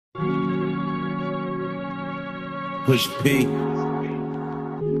Push P.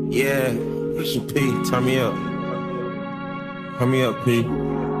 Yeah, push P. Turn me up. Turn me up, P.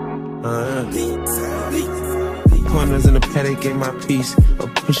 Pointers in the paddock, get my piece.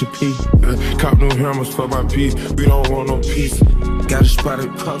 Push a P. Cop new hammers for my piece. We don't want no peace. Got a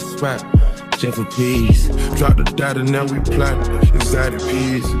spotted puff spot. Just for peace. Drop the data, now we platinum. Exotic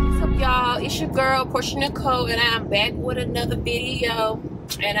peas. What's up, y'all? It's your girl, Porchia Nicole, and I'm back with another video.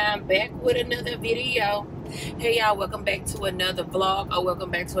 Hey, y'all, welcome back to another vlog, or welcome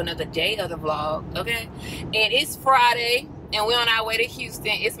back to another day of the vlog, okay? And it's Friday, and we're on our way to Houston.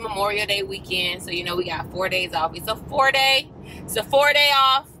 It's Memorial Day weekend, so you know we got 4 days off. It's a 4-day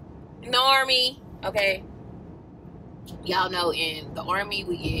off in the Army, okay? Y'all know in the Army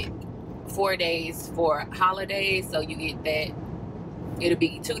we get 4 days for holidays, so you get that. It'll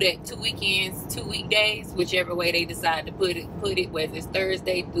be two weekends, 2 weekdays, whichever way they decide to put it, whether it's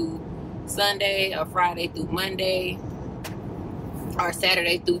Thursday through Sunday or Friday through Monday or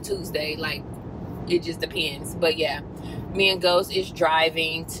Saturday through Tuesday. Like, it just depends. But yeah, me and Ghost is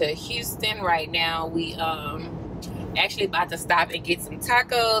driving to Houston right now. We actually about to stop and get some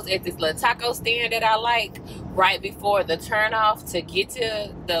tacos at this little taco stand that I like right before the turnoff to get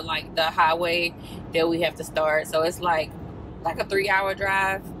to the highway that we have to start. So it's like a 3-hour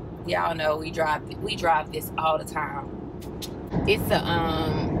drive. Y'all know we drive this all the time.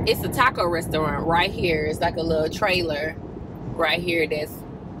 It's a taco restaurant right here. It's like a little trailer right here that's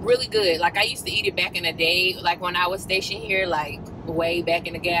really good. Like, I used to eat it back in the day, like when I was stationed here, like way back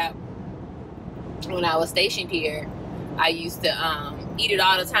in the gap. When I was stationed here, I used to eat it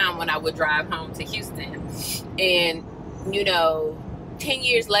all the time when I would drive home to Houston. And you know, 10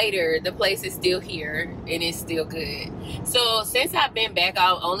 years later, the place is still here and it's still good. So since I've been back,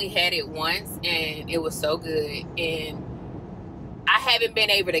 I've only had it once and it was so good. And I haven't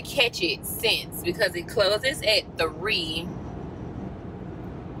been able to catch it since because it closes at 3.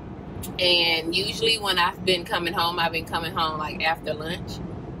 And usually when I've been coming home, like after lunch.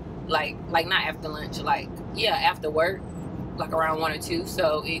 Like not after lunch, like, yeah, after work, like around 1 or 2.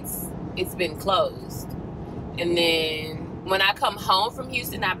 So it's been closed. And then when I come home from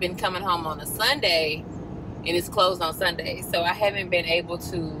Houston, I've been coming home on a Sunday and it's closed on Sunday. So I haven't been able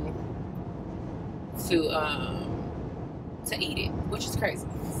to eat it, which is crazy.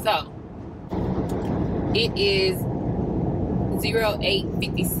 So it is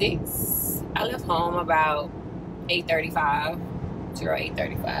 08:56. I left home about 08:35.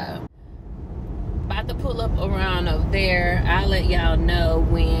 About to pull up around over there. I'll let y'all know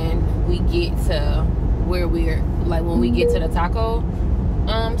when we get to where when we get to the taco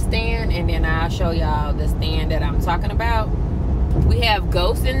stand, and then I'll show y'all the stand that I'm talking about. We have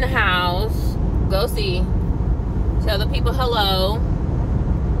Ghost in the house. Ghosty, tell the people hello.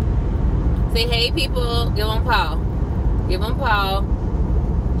 Say hey, people. Give them paw.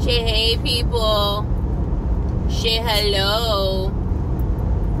 Say hey, people. Say hello.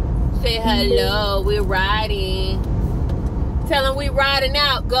 Say hello. We're riding. Tell them we riding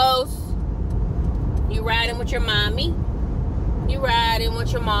out, Ghost. You riding with your mommy? You riding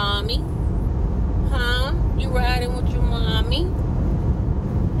with your mommy? Huh? You riding with your mommy?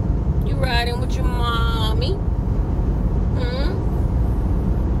 You riding with your mommy?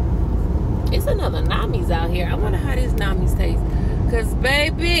 It's another Nami's out here. I wonder how this Nami's taste. Cause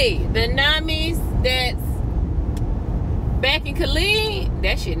baby, the Nami's that's back in Khalid,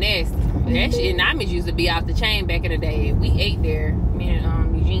 that shit nasty. That shit, Nami's used to be off the chain back in the day. We ate there. Me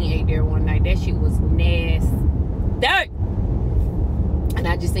and Eugene ate there one night. That shit was nasty. Dirt. And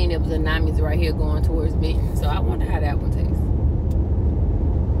I just seen it was a Nami's right here going towards Benton. So I wonder how that one tastes.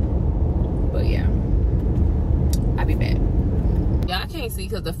 But yeah, I'll be back. Y'all can't see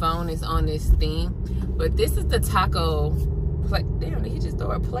because the phone is on this thing. But this is the taco plate. Damn, did he just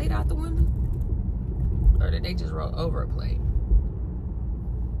throw a plate out the window? Or did they just roll over a plate?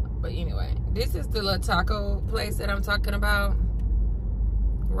 But anyway, this is the little taco place that I'm talking about.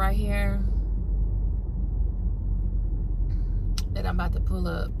 Right here. That I'm about to pull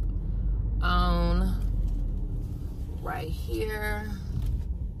up on. Right here.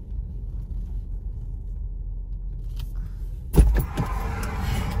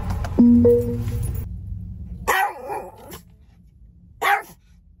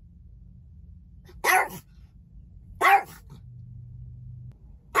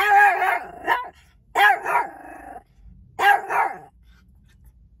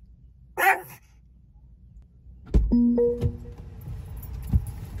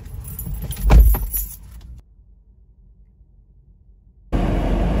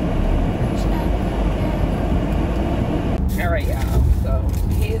 Alright, y'all, so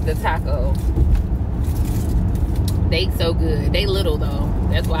here's the taco They so good. They little though.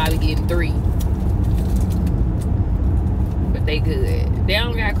 That's why I be getting 3. But they good. They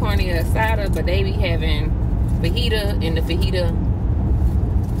don't got corny asada, but they be having fajita, and the fajita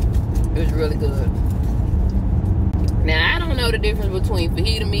is really good. Now I don't know the difference between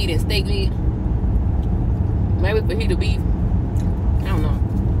fajita meat and steak meat. Maybe fajita beef. I don't know.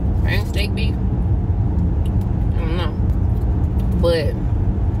 And steak beef. I don't know. But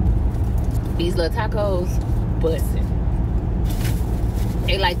these little tacos, bussin'.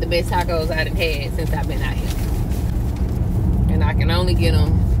 They like the best tacos I done had since I've been out here. And I can only get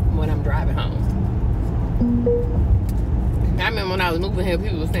them when I'm driving home. I remember when I was moving here,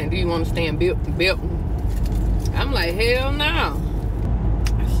 people were saying, do you want to stay in Belton? I'm like, hell no.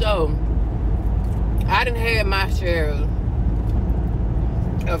 So, I done had my share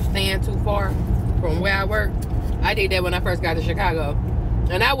of staying too far from where I work. I did that when I first got to Chicago.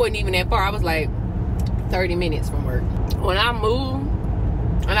 And I wasn't even that far. I was like 30 minutes from work. When I moved,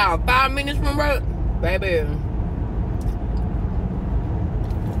 and I was 5 minutes from work, baby,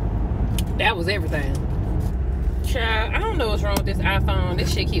 that was everything. Child, I don't know what's wrong with this iPhone.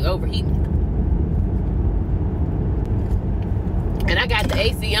 This shit keep overheating. And I got the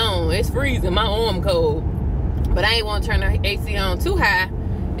AC on. It's freezing. My arm cold. But I ain't want to turn the AC on too high.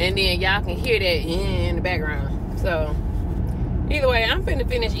 And then y'all can hear that in the background. So, either way, I'm finna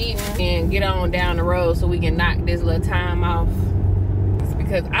finish eating and get on down the road so we can knock this little time off. It's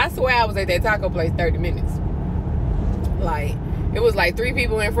because I swear I was at that taco place 30 minutes. Like, it was like 3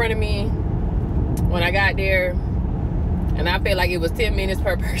 people in front of me when I got there. And I felt like it was 10 minutes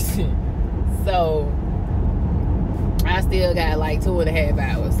per person. So, I still got like 2.5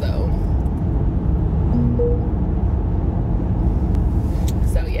 hours, so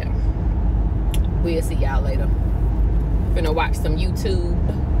yeah, we'll see y'all later. Finna watch some YouTube.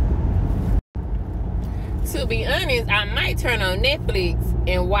 To be honest, I might turn on Netflix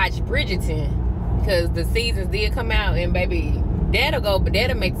and watch Bridgerton, because the seasons did come out, and baby, that'll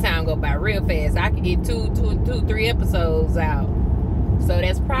make time go by real fast. I could get 3 episodes out, so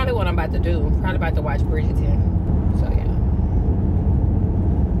that's probably what I'm about to do. Probably about to watch Bridgerton. So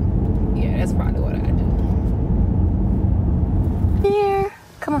yeah, that's probably what I do. Here,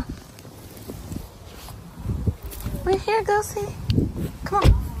 come on. We're here, go see. Come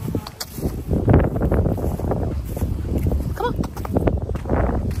on. Come on.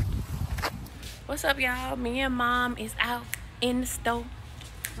 What's up, y'all? Me and Mom is out in the store.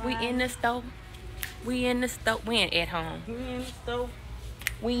 We in the store. We in the store. We ain't at home. We in the store.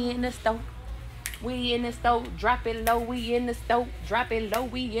 We in the store. We in the store, drop it low, we in the store, drop it low,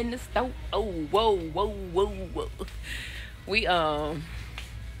 we in the store. Oh, whoa, whoa, whoa, whoa. We, my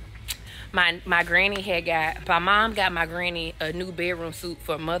granny my mom got my granny a new bedroom suit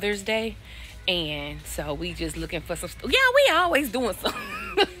for Mother's Day. And so we just looking for some stuff. Yeah, we always doing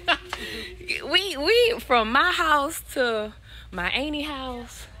something. we, from my house to my auntie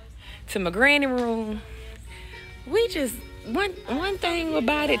house to my granny room, we just, one thing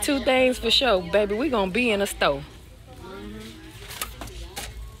about it, 2 things for sure, baby. We gonna be in a store.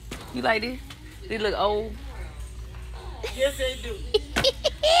 You like this? They look old. Yes, they do.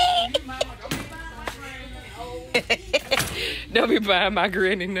 Don't be buying my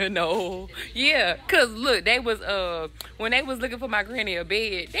granny nothing old. Yeah, cause look, they was when they was looking for my granny a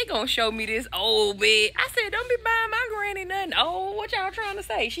bed, they gonna show me this old bed. I said, don't be buying my granny nothing old. What y'all trying to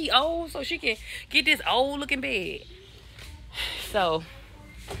say? She old so she can get this old looking bed. So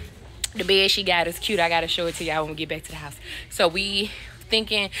the bed she got is cute. I gotta show it to y'all when we get back to the house. So we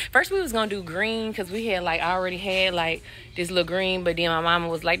thinking first we was gonna do green, because we had already had this little green, but then my mama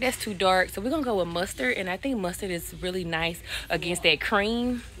was like, that's too dark, so we're gonna go with mustard. And I think mustard is really nice against that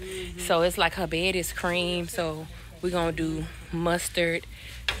cream. So it's like her bed is cream, so we're gonna do mustard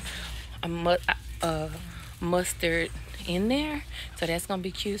mustard in there. So that's gonna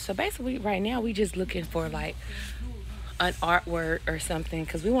be cute. So basically right now we just looking for an artwork or something,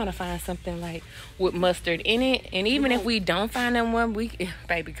 because we want to find something with mustard in it. And even if we don't find them one,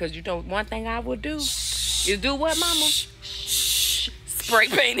 baby, because you know one thing I would do is do what, mama? Spray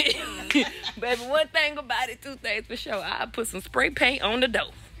paint it. Baby, one thing about it, 2 things for sure. I put some spray paint on the door.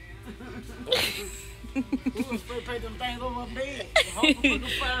 Spray paint them things over my bed.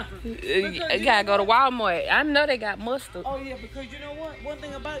 You gotta go to Walmart. I know they got mustard. Oh yeah, because you know what? One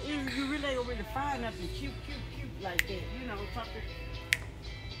thing about it is you really ain't gonna find nothing cute like that. You know, something.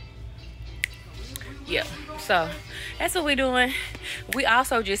 Yeah. So that's what we're doing. We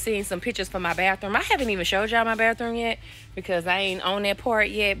also just seen some pictures for my bathroom. I haven't even showed y'all my bathroom yet because I ain't on that part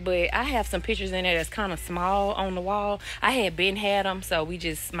yet, but I have some pictures in there that's kind of small on the wall. I had them, so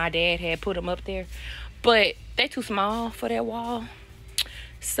my dad had put them up there, but they too small for that wall.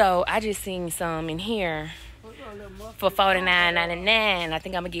 So I just seen some in here for $49.99. I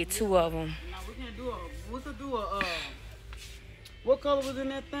think I'm gonna get 2 of them. We could do a what color was in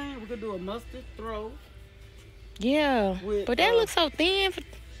that thing? We could do a mustard throw. Yeah, but that looks so thin.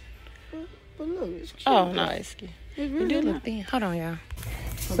 But look, it's cute. Oh no, it's cute. It It do really look thin. Hold on, y'all.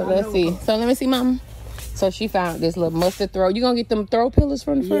 So let's see. So let me see, Mama. So she found this little mustard throw. You gonna get them throw pillars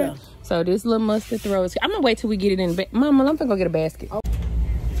from the front? Yeah. So this little mustard throw is. I'm gonna wait till we get it in. Mama, I'm gonna go get a basket. Oh.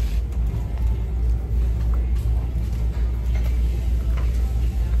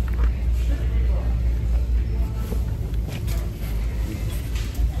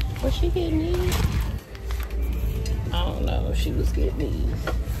 Was she getting these? I don't know if she was getting these.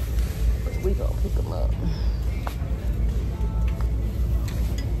 But we gonna pick them up.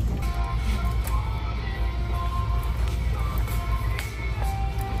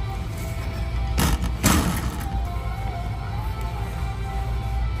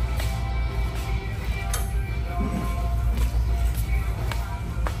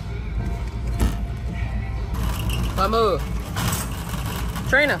 Mama.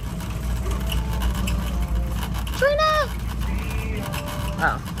 Trina.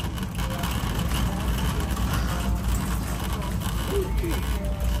 Oh.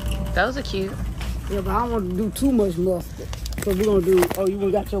 Those are cute. Yeah, but I don't want to do too much mustard. So we're gonna do. Oh,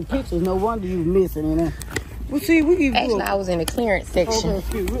 you got your pictures. No wonder you missing in there. Well, see, we can do. Actually, I was in the clearance section.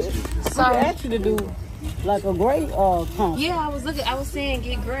 Okay, we So actually do like a gray pump. yeah, I was saying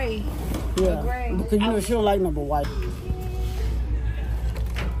get gray. Yeah, gray. because you know she don't like number white.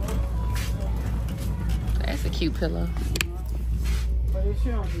 That's a cute pillow. But it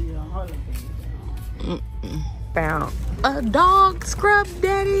shouldn't be a holiday. Found a dog scrub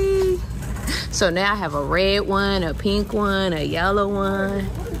daddy. So now I have a red one, a pink one, a yellow one.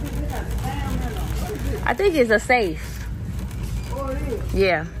 I think it's a safe.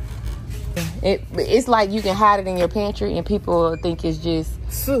 Yeah. It's like you can hide it in your pantry and people think it's just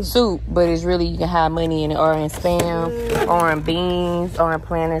soup, but it's really you can hide money in it, or in Spam, or in beans, or in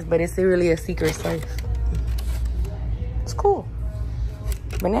planters, but it's really a secret safe. It's cool.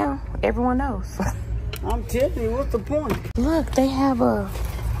 But now everyone knows. I'm telling you, what's the point? Look, they have a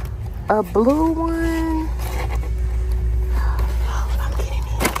blue one. Oh, I'm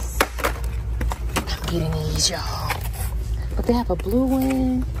getting these, y'all. But they have a blue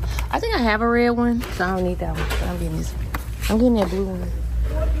one. I think I have a red one, so I don't need that one. But I'm getting this one. I'm getting that blue one.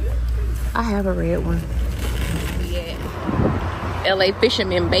 I have a red one. Yeah. LA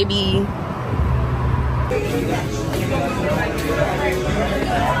Fisherman, baby.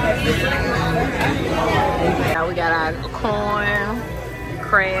 Now we got our corn,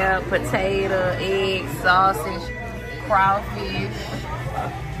 crab, potato, egg, sausage, crawfish,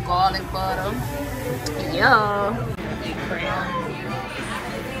 garlic butter. Yum.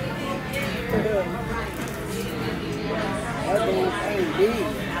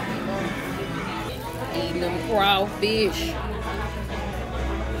 Eating them crawfish.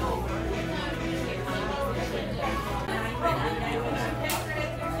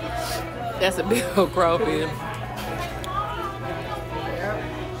 That's a big old crawfish.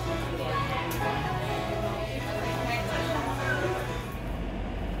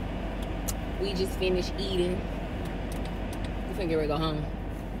 We just finished eating. We finna get ready to go home.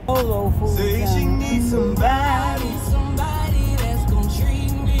 Say she needs somebody that's gonna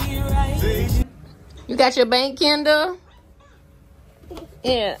treat me right. You got your bank, Kendall?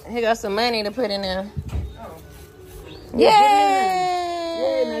 Yeah, he got some money to put in there. Yay!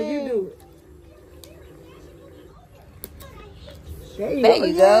 Yeah, now you do it. There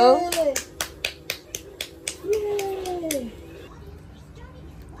you go. Yay.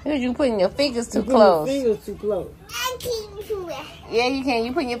 Because you putting your fingers too close. Your fingers too close. Yeah, you can.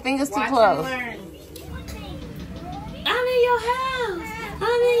 You putting your fingers too close. I'm in your house.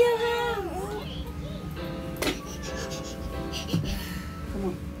 I'm in your house. Come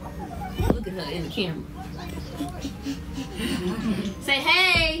on. Look at her in the camera. Say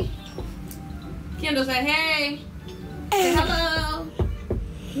hey. Kendall, say hey. Say hello.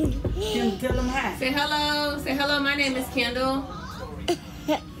 Kendall, tell them hi. Say hello. Say hello. My name is Kendall.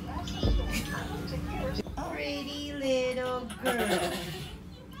 Pretty little girl.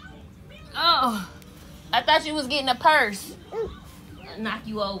 Oh, I thought you was getting a purse. I'll knock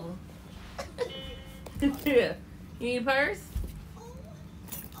you over. You need a purse?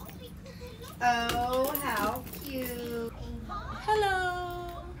 Oh, how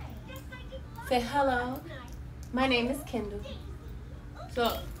Say hello. My name is Kendall.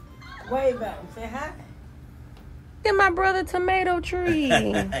 So, Wave at him. Say hi. look at my brother Tomato Tree.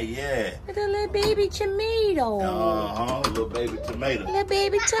 Yeah. Look at the little baby tomato. Little baby tomato. Little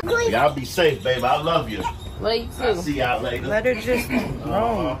baby tomato. Y'all be safe, baby. I love you. Love you too. I'll see y'all later. Let her just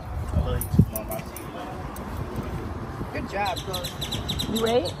roam. I love you too, Mama. I'll see you later. Good job, bro. You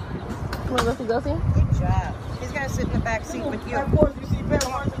ready? You want to go see? Good job. He's gonna sit in the back seat with you.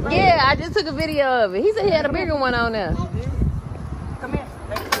 Yeah, I just took a video of it. He said he had a bigger one on there. Come here.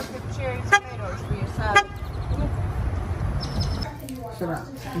 Let's go get cherry tomatoes for your salad. Sit down.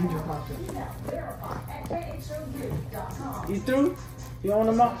 You through? You on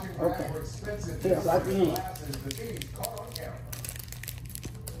them up? Okay. Here, wipe your hand.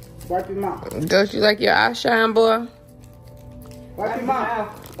 Wipe your mouth. Don't you like your eye shine, boy? Wipe your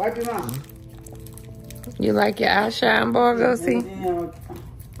mouth. Wipe your mouth. You like your eye shine, boy? Go see.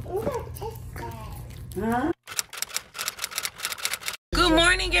 Huh? Good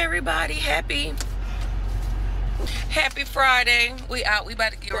morning, everybody. Happy Friday. We out. We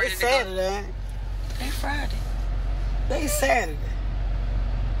about to get ready to go. Saturday. Day Friday. They Saturday.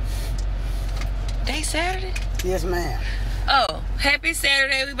 Day Saturday? Yes, ma'am. Oh, happy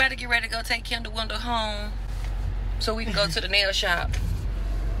Saturday. We about to get ready to go take Kendall Wendell home so we can go to the nail shop.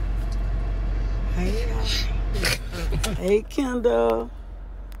 Hey, hey, Kendall.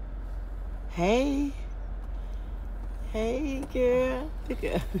 Hey. Hey, girl.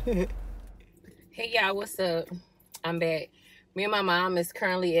 Hey, y'all. What's up? I'm back. Me and my mom is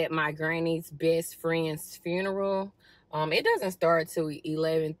currently at my granny's best friend's funeral. It doesn't start till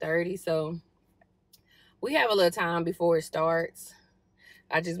 11:30, so we have a little time before it starts.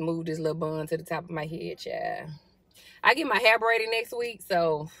 I just moved this little bun to the top of my head, child. I get my hair braided next week,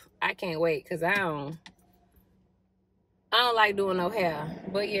 so I can't wait because I don't like doing no hair.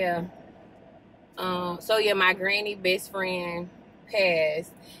 But yeah. So yeah, my granny best friend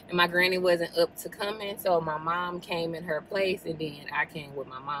passed, and my granny wasn't up to coming, so my mom came in her place, and then I came with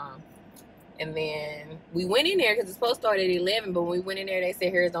my mom. And then we went in there because it's supposed to start at 11, but when we went in there, they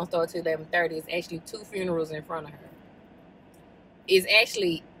said hers don't start till 11:30. It's actually 2 funerals in front of her. It's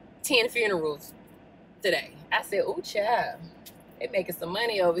actually 10 funerals today. I said, "Ooh, child, they making some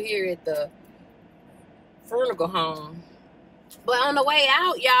money over here at the funeral home." But on the way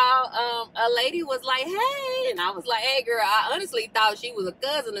out, y'all, a lady was like, "Hey," and I was like, "Hey, girl," I honestly thought she was a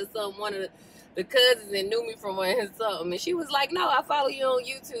cousin or something, one of the cousins that knew me from something. And she was like, "No, I follow you on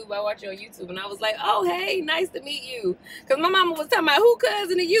YouTube. I watch you on YouTube." And I was like, "Oh, hey, nice to meet you." Because my mama was talking about, "Who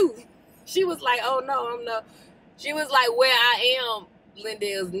cousin are you?" She was like, "Oh, no, I'm not." She was like, "Well, I am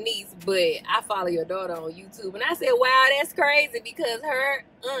Lindell's niece, but I follow your daughter on YouTube." And I said, "Wow, that's crazy," because her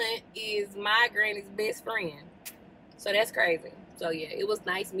aunt is my granny's best friend. So that's crazy. So yeah, it was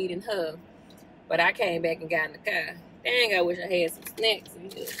nice meeting her. But I came back and got in the car. Dang, I wish I had some snacks.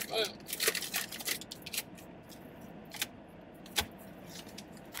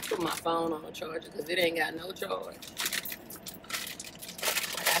 Put my phone on the charger because it ain't got no charge.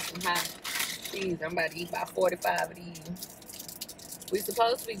 I got some hot cheese. I'm about to eat about 45 of these. We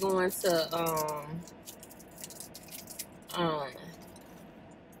supposed to be going to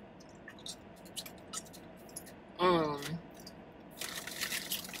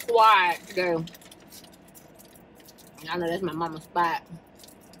Quad today. I know that's my mama's spot.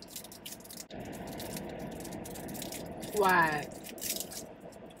 Quad.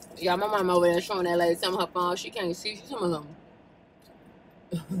 Yeah, my mama over there showing that lady some of her phone. She can't see. She's some of them.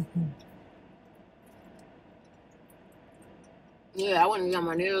 Yeah, I went and got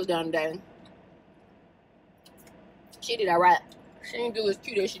my nails done today. She did alright. She didn't do as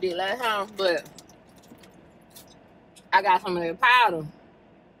cute as she did last time, but I got some of that powder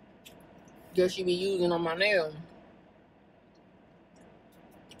that she be using on my nails.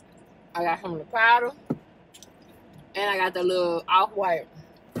 I got some of the powder, and I got the little off-white.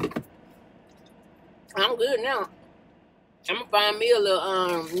 I'm good now. I'm gonna find me a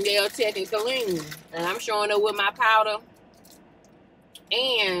little nail tech and clean, and I'm showing up with my powder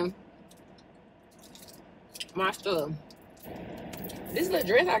and my stuff. This little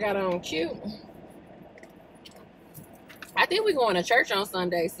dress I got on cute. I think we're going to church on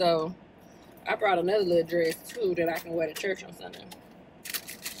Sunday, so I brought another little dress too that I can wear to church on Sunday.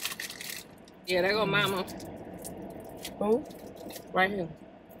 Yeah, there go mama. Who? Right here.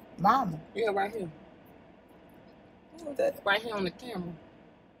 Mama. Yeah, right here. Who's that? Right here on the camera.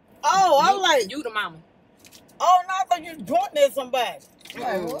 Oh, I'm like, You the mama. oh, no, I thought you was pointing at somebody.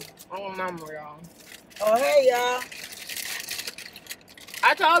 I'm mama, y'all. Oh, hey, y'all.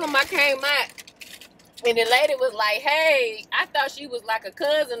 I told him I came out And the lady was like, hey, I thought she was like a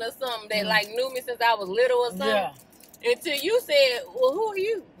cousin or something that like knew me since I was little or something. Yeah. Until you said, well, who are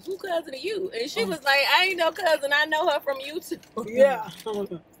you? Who cousin are you? And she was like, I ain't no cousin. I know her from YouTube. Yeah.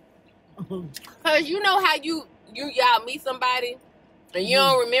 Because you know how y'all meet somebody and you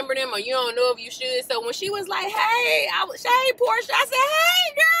don't remember them or you don't know if you should. So when she was like, hey, hey, Portia, I said,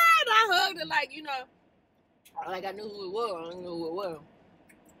 hey, girl. And I hugged her like, you know, like I knew who it was. I didn't know who it was.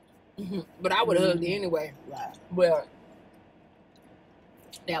 But I would have hugged her anyway. Right. Well,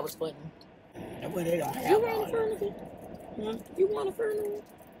 that was funny. Well, they don't have You all want a that. furniture? You want a furniture?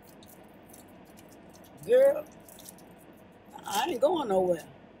 Girl, I ain't going nowhere.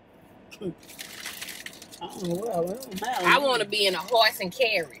 I don't know where. I want to be in a horse and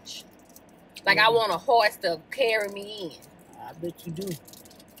carriage. Like, I want a horse to carry me in. I bet you do.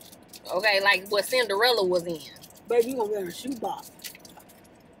 Okay, like what Cinderella was in. Baby, you gonna be in a shoebox.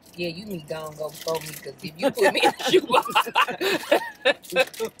 Yeah, you need to go and go before me, because if you put me in a shoebox, I'm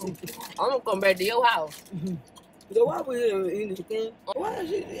going to come back to your house. So why we here in this thing? Why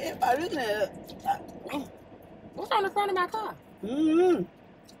is it everybody looking at it? What's on the front of my car? Mm-hmm.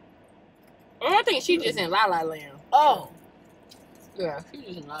 I think she just in La La Land. Oh. Yeah, she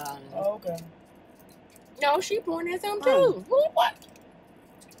just in La La Land. Oh, okay. No, she pouring that something too. What?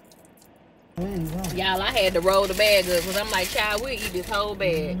 Y'all, I had to roll the bag up because I'm like, child, we'll eat this whole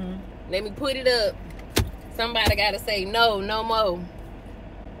bag. Let me put it up. Somebody got to say no more.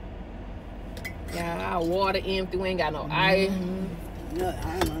 Y'all, our water empty. We ain't got no ice.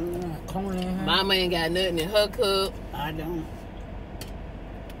 Mama ain't got nothing in her cup. I don't.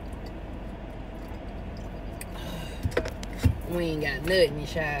 We ain't got nothing,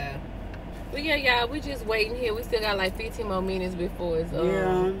 child. But yeah, y'all, we just waiting here. We still got like 15 more minutes before it's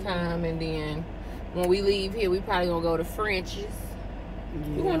time. And then when we leave here, we probably gonna go to French's.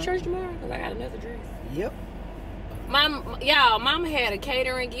 Yeah. You going to church tomorrow? Because I got another dress. Yep. Mama had a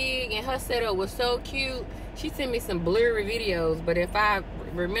catering gig and her setup was so cute. She sent me some blurry videos, but if I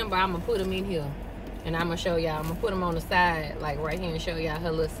remember, I'm gonna put them in here and I'm gonna show y'all. I'm gonna put them on the side, like right here, and show y'all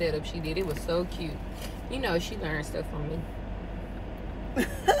her little setup she did. It was so cute. You know, she learned stuff from me.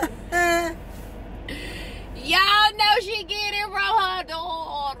 Y'all know she get it from her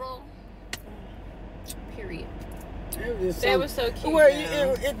daughter. Period. That was so cute.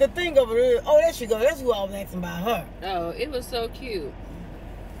 Well, the thing over there, there she go. That's who I was asking about her. Oh, it was so cute.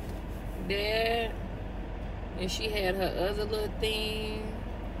 That, and she had her other little thing.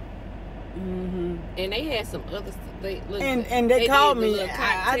 And they had some other stuff. And they called me.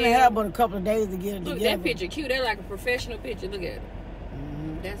 I didn't have but a couple of days to get it together. Look, that picture cute. That's like a professional picture. Look at it.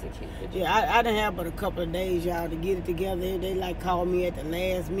 That's a cute picture. Yeah, I didn't have but a couple of days, y'all, to get it together. They like called me at the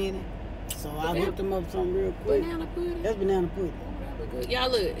last minute. So I hooked them up something real quick. Banana pudding? That's banana pudding. Oh, that look good. Y'all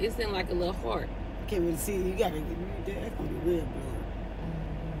look, it's in like a little heart. Can't really see. You gotta get that. That's gonna be real blurry.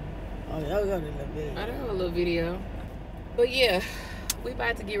 Oh, y'all got a little video. I don't have a little video. But yeah, we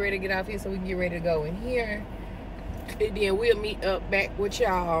about to get ready to get off here so we can get ready to go in here. And then we'll meet up back with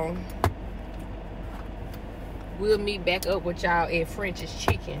y'all. We'll meet back up with y'all at French's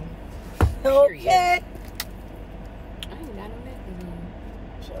Chicken. Okay. I ain't got no necklace on.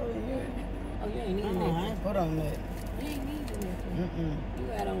 Show you. Oh, you ain't need I nothing. ain't put on that. You ain't need nothing. You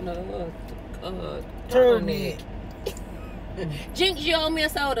got on the turtleneck. Jinx, you owe me a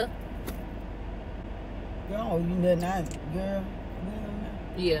soda. Girl, oh, you nothing nice, girl.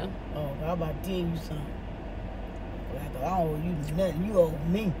 Yeah. Oh, I'm about to tell you something. Like, I owe you nothing. You owe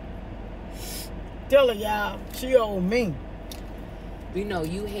me. Tell her, y'all, she owe me. You know,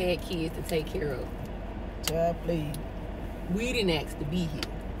 you had kids to take care of. Child, please. We didn't ask to be here.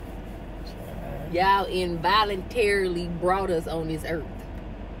 Y'all involuntarily brought us on this earth.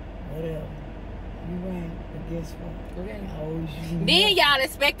 Whatever. You ain't, but guess what? Okay. I owe you Then y'all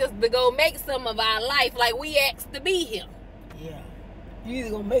expect us to go make some of our life like we asked to be here. Yeah. You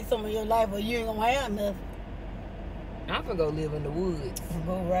either gonna make some of your life or you ain't gonna have nothing. I'm gonna go live in the woods.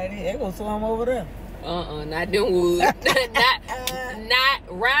 Go right in. They gonna swim over there. Not them woods. not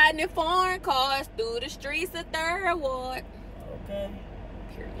riding in foreign cars through the streets of Third Ward. Okay.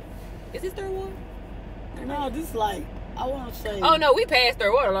 Period. Is this Third Ward? No, this like, I want to say. Oh no, we passed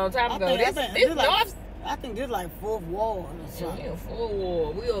Third Ward a long time ago. I think this like Fourth Ward or something. Yeah, Fourth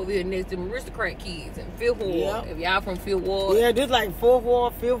Ward. We over here next to them aristocrat kids in Fifth Ward. Yep. If y'all from Fifth Ward. Yeah, this like Fourth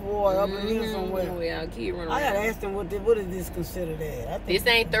Ward, Fifth Ward, up in here somewhere. Y'all keep running I around. gotta ask them what is this considered at. This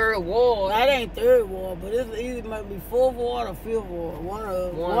ain't Third Ward. That ain't Third Ward, but it either might be Fourth Ward or Fifth Ward. One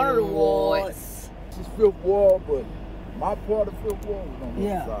of the wards. It's Fifth Ward, but my part of Fifth Ward was on the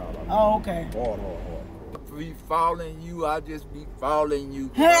other side. Oh, okay. Hard. be following you, I just be following you.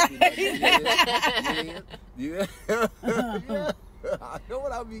 I be like, yeah. I know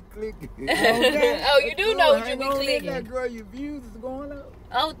what I be clicking. Okay. Oh, you do know what you be That clicking. girl, your views is going up.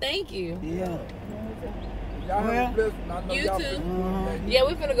 Oh, thank you. Yeah. Y'all have a blessing. I know You y'all too. finna- Yeah,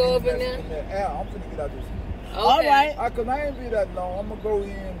 we finna go up in there. I'm finna get out this. Okay. All right. Cause I ain't be that long. I'm gonna go in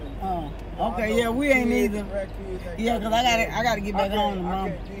and. Okay, yeah, we ain't either. Yeah, cause I gotta get back home tomorrow. I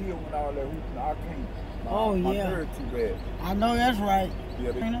can't get here with all that hooping. I can't. Oh, my yeah. nerve too bad. I know that's right.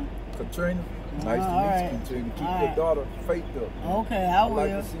 Yeah, Katrina? Katrina. Nice to all meet right. you, Katrina. Keep All your right. daughter faith up. Okay, I I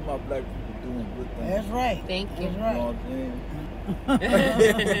like will. to see my black people doing good things. That's right. Thank you. That's You know right. what I'm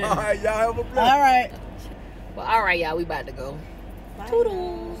saying? All right, y'all have a blessing. All right. Well, all right, y'all. We about to go.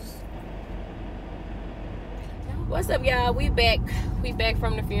 Toodles. What's up, y'all? We back. We back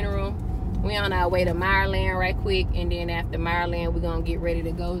from the funeral. We on our way to Maryland right quick, and then after Maryland, we're gonna get ready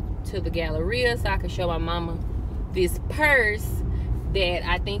to go to the Galleria so I can show my mama this purse that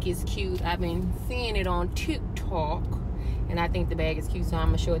I think is cute. I've been seeing it on TikTok, and I think the bag is cute, so I'm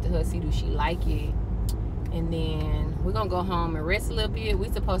gonna show it to her, see do she like it. And then we're gonna go home and rest a little bit. We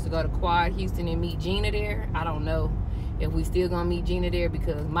supposed to go to Quad Houston and meet Gina there. I don't know if we still gonna meet Gina there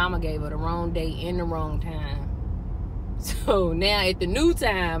because Mama gave her the wrong date and the wrong time. So now at the new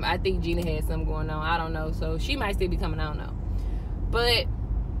time, I think Gina had something going on. I don't know. So she might still be coming. I don't know. But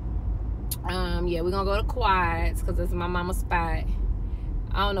yeah, we're gonna go to Quad's because it's my mama's spot.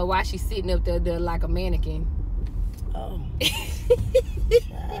 I don't know why she's sitting up there like a mannequin. Oh.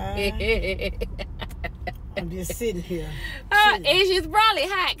 I'm just sitting here. It's just probably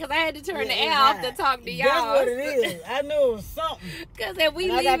hot because I had to turn the air off to talk to y'all. That's what it is. I knew it was something. Because if we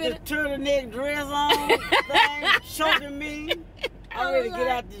And leave I got it, the turtleneck dress on, thing choking me. I'm ready to get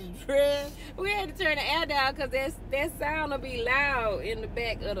out this dress. we had to turn the air down because that sound will be loud in the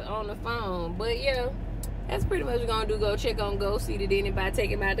back of on the phone. But yeah, that's pretty much what we're gonna do. Go check on Go, see did anybody take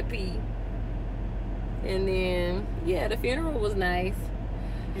him out to pee. And then yeah, the funeral was nice.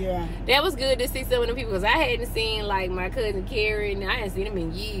 Yeah. That was good to see some of the people because I hadn't seen like my cousin Carrie and I hadn't seen him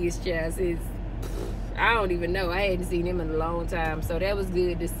in years, child. Since I don't even know. I hadn't seen him in a long time. So that was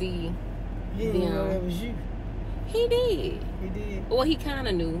good to see. He didn't know that was you. He did. He did. Well, he kind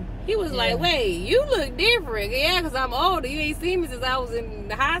of knew. He was Yeah. like, wait, you look different. Yeah, because I'm older. You ain't seen me since I was in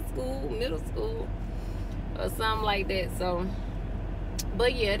high school, middle school, or something like that. So,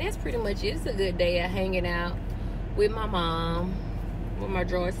 but yeah, that's pretty much it. It's a good day of hanging out with my mom, with my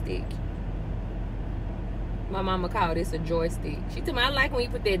joystick. My mama called this a joystick. She told me, I like when you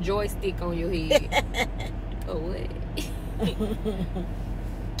put that joystick on your head. Oh, what?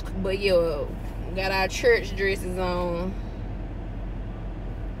 But yo, got our church dresses on.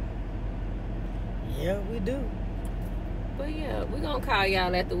 Yeah, we do. But yeah, we're gonna call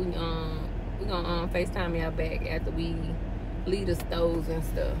y'all after we're gonna FaceTime y'all back after we leave the stoves and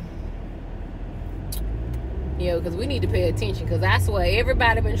stuff. Yeah, because we need to pay attention because I swear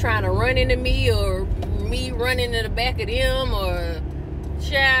everybody been trying to run into me or me running in the back of them or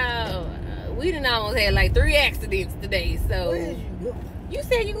child. We done almost had like 3 accidents today. So Where did you go? you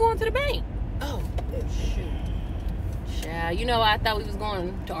said you going to the bank. Oh, shoot. Child, you know I thought we was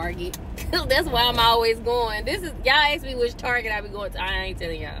going to Target. That's why I'm always going. This is y'all ask me which Target I be going to. I ain't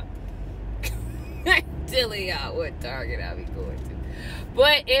telling y'all. I ain't telling y'all what Target I be going to.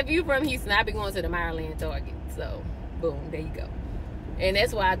 But if you from Houston, I be going to the Maryland Target. So boom, there you go. And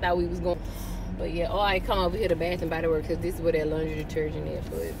that's why I thought we was going. But yeah, I come over here to Bath and Body Works because this is where that laundry detergent is.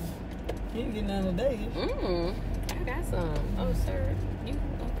 But You ain't getting none today. I got some. Oh, sir. You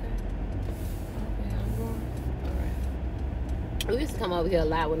okay? Okay, I'm going. All right. We used to come over here a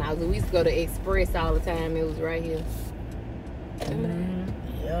lot when we used to go to Express all the time. It was right here. Remember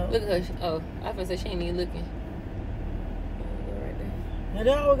that? Yeah. Look at her. Oh, I was gonna say she ain't even looking. Right there. Now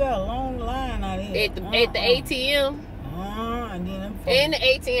they always got a long line out here. At the ATM. And then them And the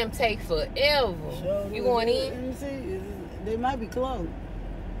ATM take forever. You going in? Let me see. They might be closed.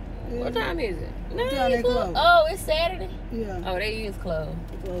 What time is it? No, What time they close? Oh, it's Saturday? Yeah. Oh, they is closed.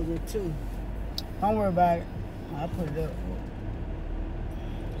 They close at 2. Don't worry about it. I'll put it up.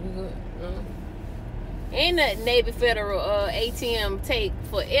 You good? And the Navy Federal ATM take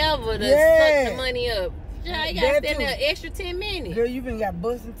forever to suck the money up. Yeah, you gotta stand there extra 10 minutes. Girl, you been got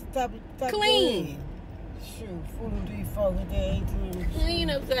busting to top Clean. Shoot, fool these folks with that ATM. Clean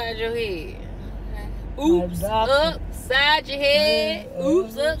upside your head. Oops, doctor. upside your head.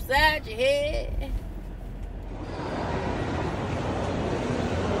 Oops, upside your head.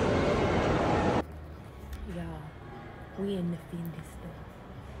 Y'all, we in the Funday stuff.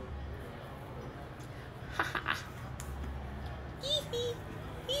 Ha ha. Hee hee.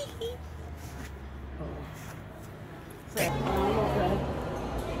 Hee hee. Oh.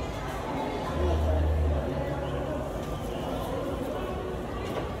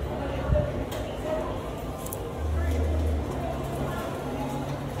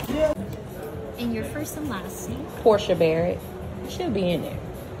 first and last name? Porchia Barrett. She'll be in there.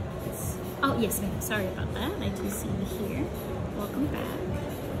 Oh, yes, ma'am. Sorry about that. I do see you here. Welcome back.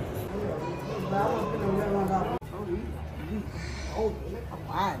 Oh,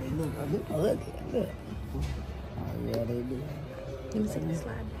 wow, they look ugly. Look. Oh, yeah, they do. Let me see this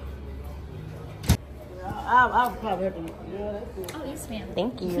slide. I'll probably have to. Yeah, that's good. Oh, yes, ma'am.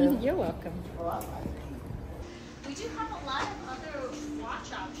 Thank you. You're welcome. We do have a lot of other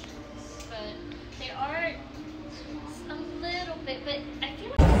watch options, but they are a little bit, but I feel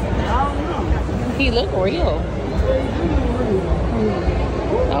like... I don't know. He look real.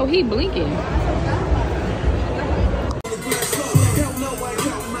 Oh, he blinking.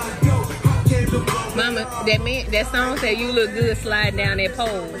 Mama, that song said you look good sliding down that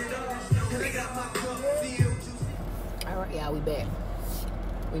pole. All right, y'all, we back.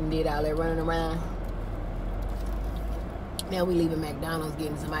 We did all that running around. Now we leaving McDonald's,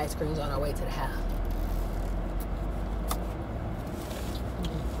 getting some ice creams on our way to the house.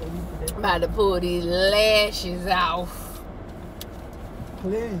 I'm about to pull these lashes off.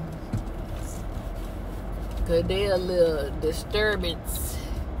 Please. Cause they're a little disturbance.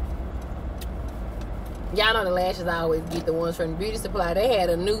 Y'all know the lashes I always get, the ones from the beauty supply. They had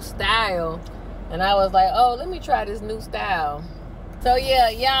a new style. And I was like, oh, let me try this new style. So yeah,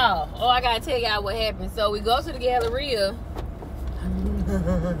 y'all. Oh, I gotta tell y'all what happened. So we go to the Galleria.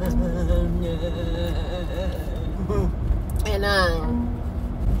 And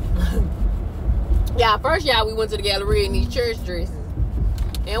yeah, first y'all we went to the Galleria in these church dresses.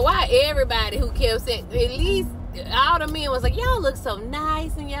 And why everybody who kept saying, at least all the men was like, y'all look so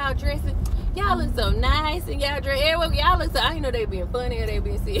nice in y'all dresses. Y'all look so nice in y'all dress. Y'all look so, I didn't know they being funny or they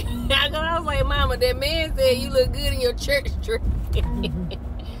being serious. I was like, mama, that man said you look good in your church dress.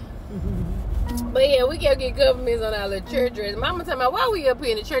 But yeah, we kept getting compliments on our little church dress. Mama told me, why we up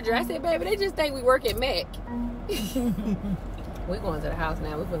here in the church dress? I said, baby, they just think we work at Mac. We're going to the house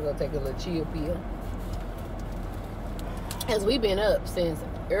now. We're going to go take a little chill pill. Because we've been up since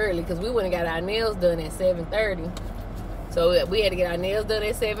early because we went and got our nails done at 7:30. So we had to get our nails done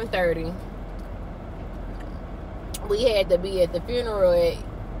at 7:30. We had to be at the funeral at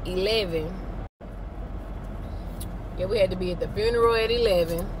 11. Yeah, we had to be at the funeral at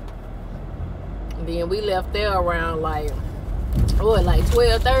 11. And then we left there around like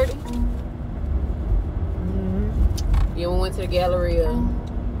 12:30. Then we went to the Galleria.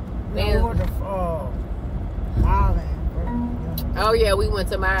 Then, Maryland. oh yeah, we went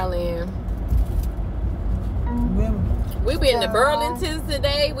to Maryland. We've been to Burlington's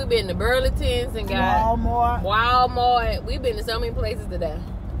today. We've been to Burlington's and got Walmart. We've been to so many places today.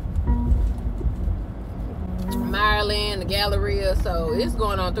 Maryland, the Galleria. So it's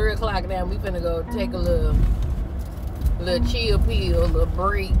going on 3 o'clock now. We finna go take a little chill pill, a little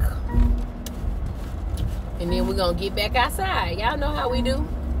break. And then we're gonna get back outside. Y'all know how we do.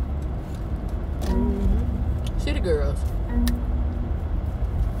 City girls.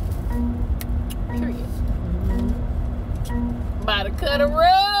 Period. About to cut a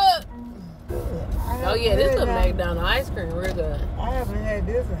rug. Oh yeah, this is a McDonald's ice cream, real good. I haven't had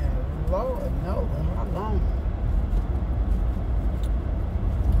this in Lord knows how long.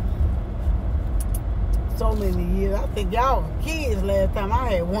 So many years. I think y'all were kids last time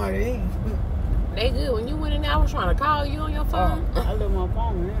I had one of these. They good. When you went in there, I was trying to call you on your phone. I left my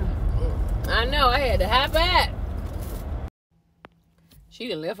phone there. I know. I had to hop back. She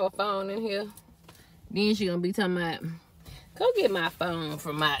done left her phone in here. Then she gonna be talking about, go get my phone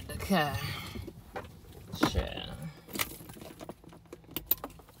from out the car. Sure.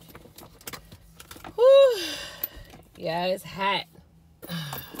 Whew. Yeah, it's hot.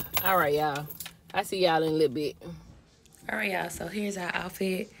 All right, y'all. I see y'all in a little bit. All right, y'all. So here's our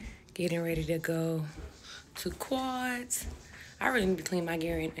outfit. Getting ready to go to Quads. I really need to clean my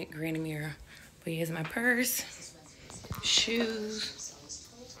granny mirror. But here's my purse, shoes.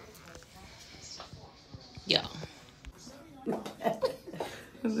 Yo.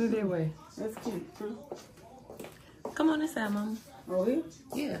 Move that way. That's cute. Huh? Come on this side, Mama. Oh, here?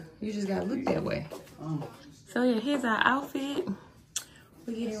 Yeah, you just gotta look that way. Oh. So yeah, here's our outfit.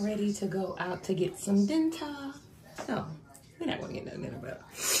 We're getting ready to go out to get some dental. No, we're not gonna get no dental,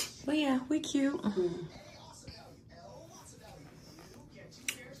 but yeah, we cute.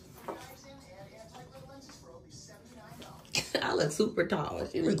 I look super tall.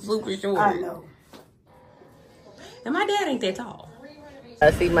 She looks super short. I know. And my dad ain't that tall.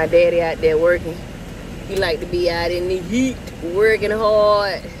 I see my daddy out there working. He like to be out in the heat, working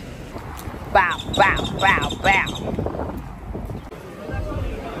hard. Bow, bow, bow, bow.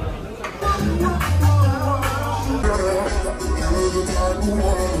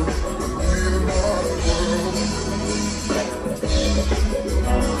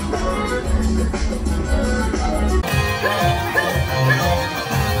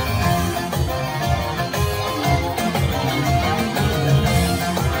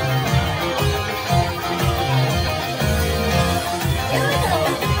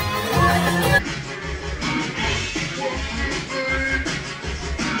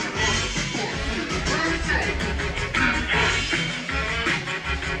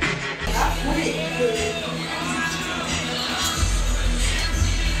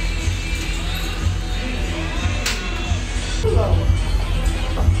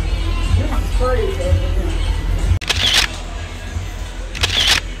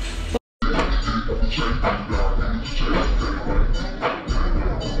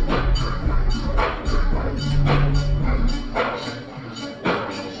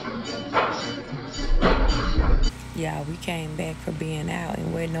 Yeah, we came back for being out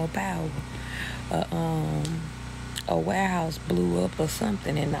and with no power. A warehouse blew up or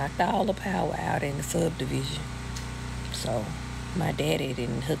something and knocked all the power out in the subdivision. So my daddy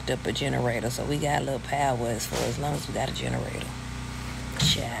didn't hooked up a generator, so we got a little power as long as we got a generator.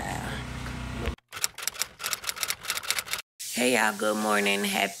 Ciao. Hey y'all, good morning.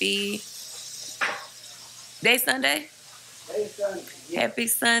 Happy day Sunday? Happy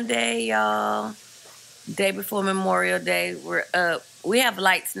Sunday, y'all. Day before Memorial Day. We're up. We have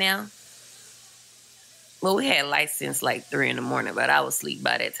lights now. Well, we had lights since like 3 in the morning, but I was asleep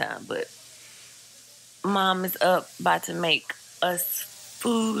by that time. But Mom is up, about to make us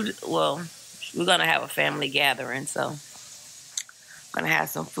food. Well, we're going to have a family gathering, so going to have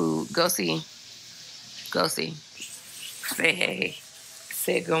some food. Go see. Say hey.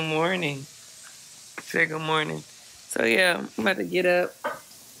 Say good morning. Say good morning. So, yeah, I'm about to get up.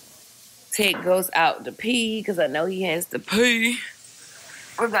 Take Ghost out to pee, because I know he has to pee.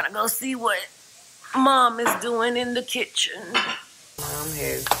 We're going to go see what Mom is doing in the kitchen. Mom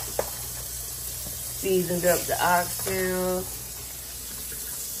has seasoned up the oxtail.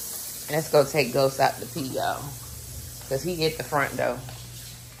 Let's go take Ghost out to pee, y'all. Because he at the front door.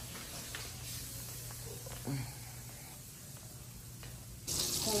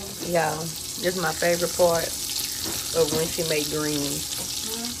 Y'all, this is my favorite part of when she make greens.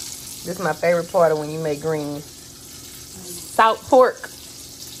 This is my favorite part of when you make greens. Salt pork.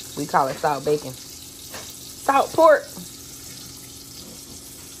 We call it salt bacon. Salt pork.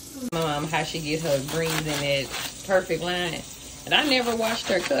 Mom, how she get her greens in that perfect line. And I never watched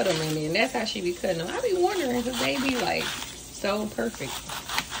her cut them in there. And that's how she be cutting them. I be wondering because they be like so perfect.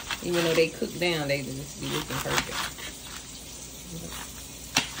 Even though they cook down, they just be looking perfect.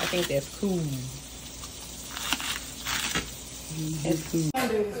 I think that's cool. That's cool.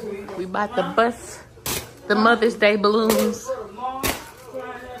 We about to bust the Mother's Day balloons.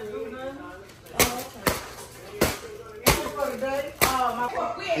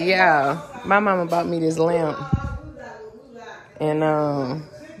 Yeah, my mama bought me this lamp. And I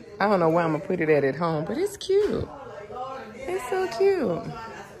don't know where I'm gonna put it at home, but it's cute. It's so cute.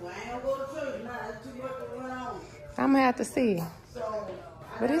 I'm gonna have to see.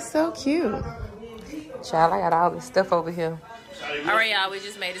 But it's so cute. Child, I got all this stuff over here. All right, y'all, we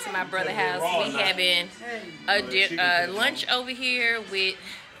just made it to my brother's house. We having a lunch over here with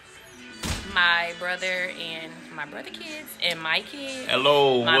my brother and my brother kids and my kids.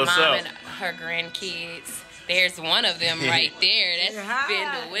 Hello, my what's mom up? And her grandkids. There's one of them right there. That's been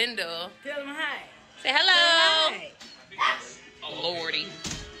the window. Tell them hi. Say hello. Hi. Oh, Lordy.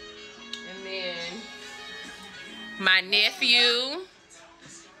 And then my nephew.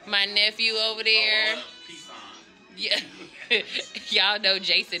 My nephew over there. Yeah. Y'all know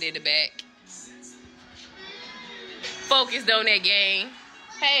Jason in the back. Focused on that game.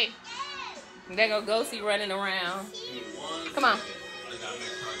 Hey. There go Ghosty running around. Come on.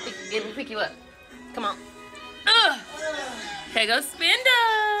 Let me pick you up. Come on. Here goes Spindle.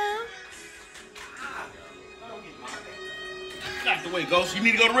 Get out the way, Ghost. You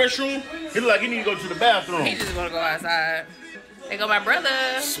need to go to the restroom? He look like he need to go to the bathroom. He just want to go outside. There go my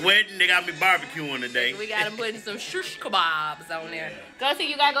brother. Sweating. They got me barbecuing today. We got him putting some shush kebabs on there. Ghosty,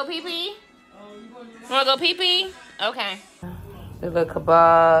 you gotta go pee-pee? Wanna go pee-pee? Okay. The little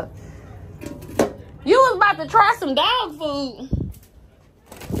kebab. You was about to try some dog food.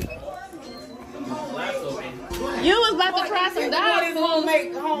 You was about to try some dog food.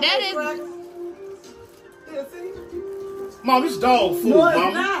 That is... Mom, this dog food, No, it's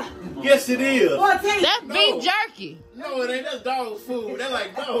Mama. not. Yes, it is. That's beef jerky. No, it ain't. That's dog food. That's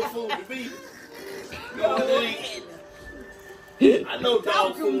like dog food to me. No, it ain't. I know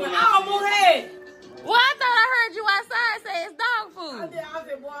dog food. I almost had. Well, I thought I heard you outside say it's dog food. I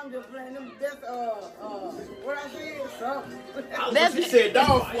said, boy, I'm just playing them. That's, what I said, something. That's she said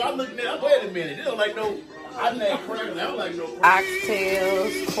dog food. I'm looking at. Wait a minute. They don't like no. I didn't have crackers. I don't like no crackers.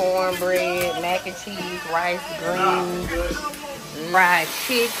 Oxtails, cornbread, mac and cheese, rice, greens, fried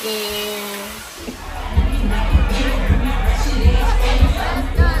chicken.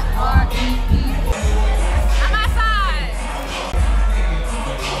 I'm outside.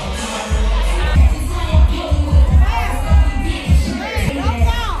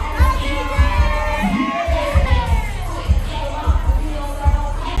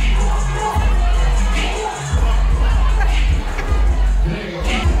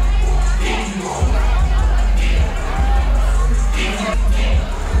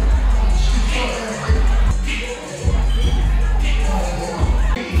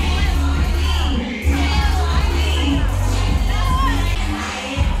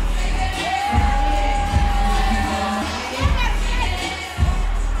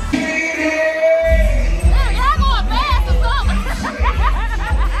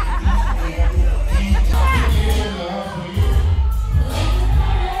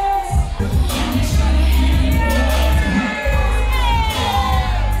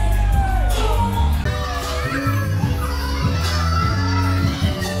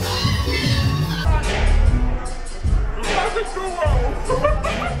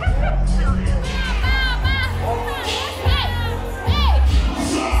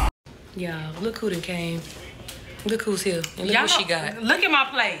 Y'all, look who done came. Look who's here. And look what she got. Look at my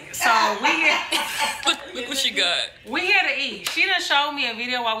plate. So we here. Look what she got. We here to eat. She done showed me a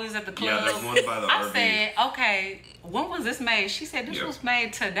video while we was at the club. Yeah, that's one by the I RV. said, okay, when was this made? She said this was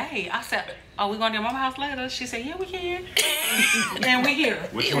made today. I said, oh, we gonna do Mama house later? She said, yeah, we can. And we here.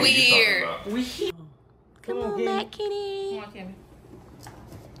 Which one We are you here. talking about? We here. Come on back, kitty. Come on, Kimmy.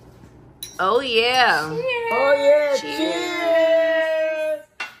 Oh, yeah. Oh, yeah. Cheers.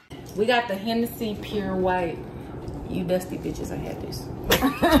 We got the Hennessy Pure White. You dusty bitches, I had this.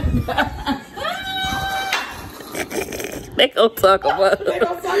 They gonna talk about it. They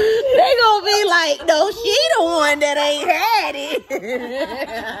gonna be like, no, she the one that ain't had it.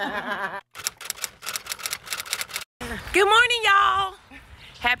 Good morning, y'all.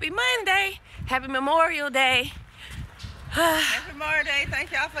 Happy Monday. Happy Memorial Day. Happy Memorial Day.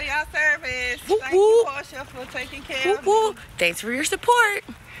 Thank y'all for y'all service. Whoop, Thank whoop. you, Porchia, for taking care of me. Thanks for your support.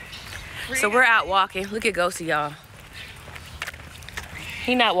 So we're out walking. Look at Ghosty, y'all.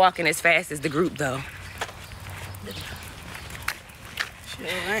 He not walking as fast as the group, though.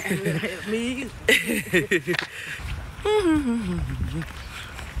 Me.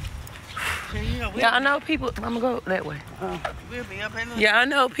 Y'all know people. I'm gonna go that way. We'll be up in the Y'all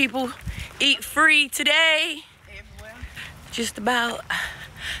know people eat free today. everywhere. Just about.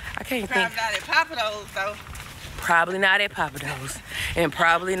 I can't Probably think. not at Papados, though. Probably not at Papados. And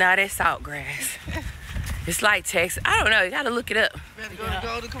probably not at Saltgrass. It's like Texas. I don't know. You gotta look it up. Better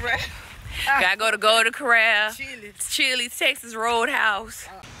go to Corral. Gotta go to Golden Corral. Chili's. Chili's, Texas Roadhouse.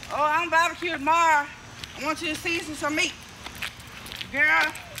 Oh, I'm barbecue tomorrow. I want you to season some meat.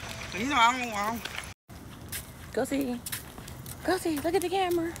 Girl, you know I don't want. Go see. Go see. Look at the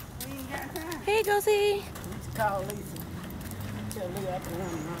camera. We ain't got time. Hey, go see. Call Lisa. Tell Lisa I can run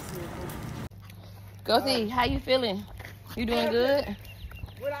and I'll see her. Go see. How you feeling? You doing good?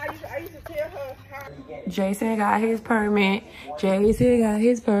 What I used to tell her how. Jason got his permit. Jason got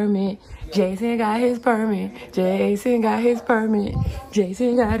his permit. Jason got his permit. Jason got his permit.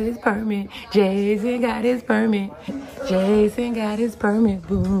 Jason got his permit. Jason got his permit. Jason got his permit.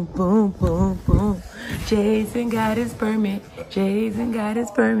 Boom, boom, boom, boom. Jason got his permit. Jason got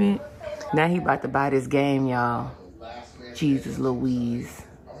his permit. Now he about to buy this game, y'all. Jesus Louise.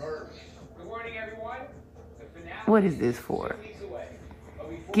 What is this for?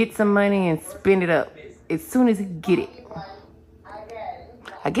 Get some money and spend it up as soon as he get it.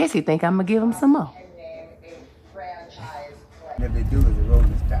 I guess he think I'm gonna give him some more. If they do is a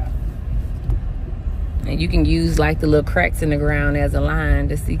rolling stop. And you can use like the little cracks in the ground as a line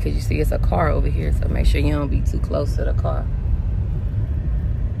to see, because you see it's a car over here, so make sure you don't be too close to the car.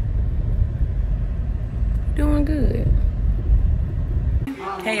 Doing good.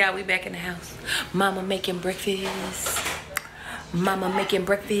 Hey y'all, we back in the house. Mama making breakfast. Mama making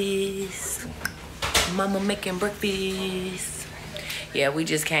breakfast. Mama making breakfast. Yeah, we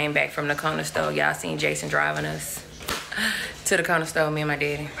just came back from the corner store. Y'all seen Jason driving us to the corner store, me and my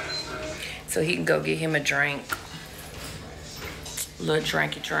daddy. So he can go get him a drink. Little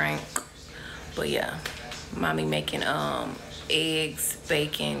drinky drink. But yeah, mommy making eggs,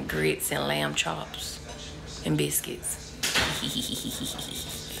 bacon, grits, and lamb chops. And biscuits.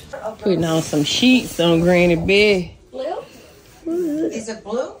 Putting on some sheets on Granny bed. Ooh. Is it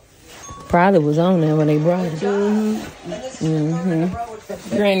blue? Probably was on there when they brought it.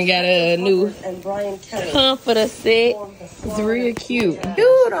 Granny got a new comforter set. It's real cute.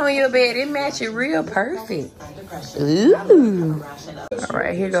 Dude, on your bed, it matches real perfect. Ooh. All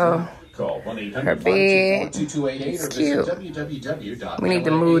right, here go. Her bed. It's cute. We need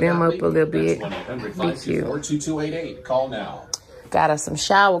to move them up a little bit. Be cute. Call now. Got us some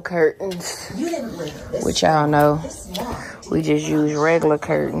shower curtains, which y'all know we just use regular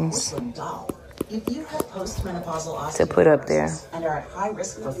curtains If you have postmenopausal to put up there. and are at high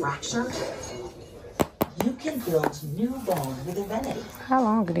risk for fracture, you can build new bone with Evenity. How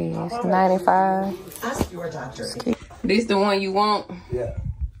long it is? 95. Ask your doctor. This the one you want? Yeah.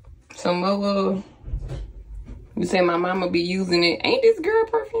 Some more. You say my mama be using it. Ain't this girl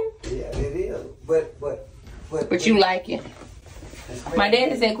perfume? Yeah, it is. But you like it. My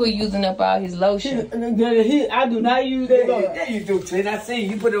daddy said quit using up all his lotion. I do not use that. Yeah, you do, Trent. I see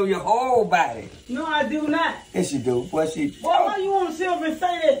you put it on your whole body. No, I do not. Yes, you do. What she? Why you want to sit up and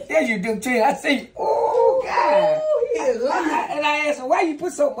say that? Yes, you do, Trent. I see. Oh, God. And I asked her, why you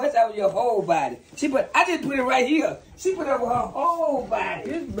put so much on your whole body? She put. I just put it right here. She put it over her whole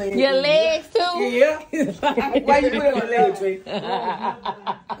body. Your legs too? Yeah. Why you put it on your legs, Trent?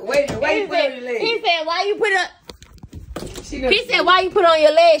 Wait, why you put it on your legs? He said, why you put it? He said, why you put on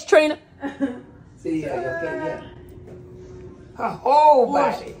your legs, Trina? See, yeah. Her whole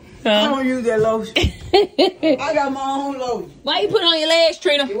body. I don't use that lotion. I got my own lotion. Why you put it on your legs,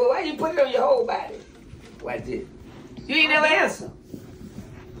 Trina? Well, why you put it on your whole body? Watch it. You ain't never answer.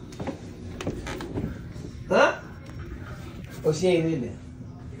 Huh? Oh, she ain't in there.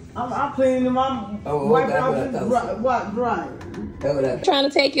 I'm cleaning them. I'm wiping off dry. Trying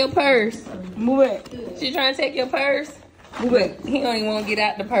to take your purse. Move it. She trying to take your purse. Move it. He don't even want to get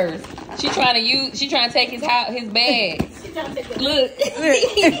out the purse. She trying to take his bag. Look.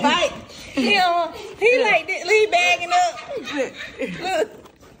 He like this. He bagging up. Look.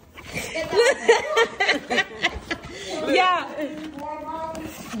 Yeah.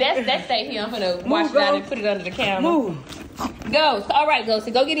 That stay here. I'm gonna wash it out and put it under the counter. Move. Go. All right,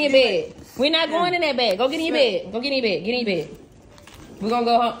 Ghosty. Go get in your bed. We're not going in that bed. Go get in your bed. Go get in your bed. Get in your bed. We're gonna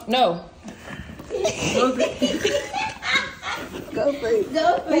go home. No. Go free.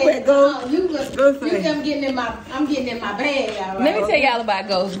 I'm getting in my bag. All right. Let me tell y'all about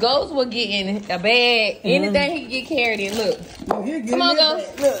Ghost. Ghost will get in a bag. Anything he can get carried in. Look. Come on,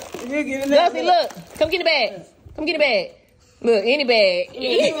 Ghost. Ghosty, look. Come get the bag. Come get the bag. Look, any bag. Oh,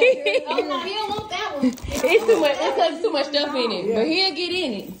 no, he don't want that one. It's too much stuff in it. But he'll get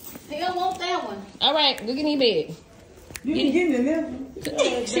in it. He don't want that one. All right, go get in your bed. You can get in there.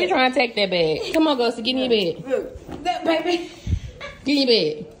 She trying to take that bag. Come on, Ghosty, get in your bed. Look, that baby. Get in your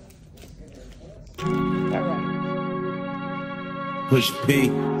bed. All right. Push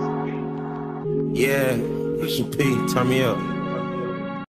P. Yeah, push P. Turn me up.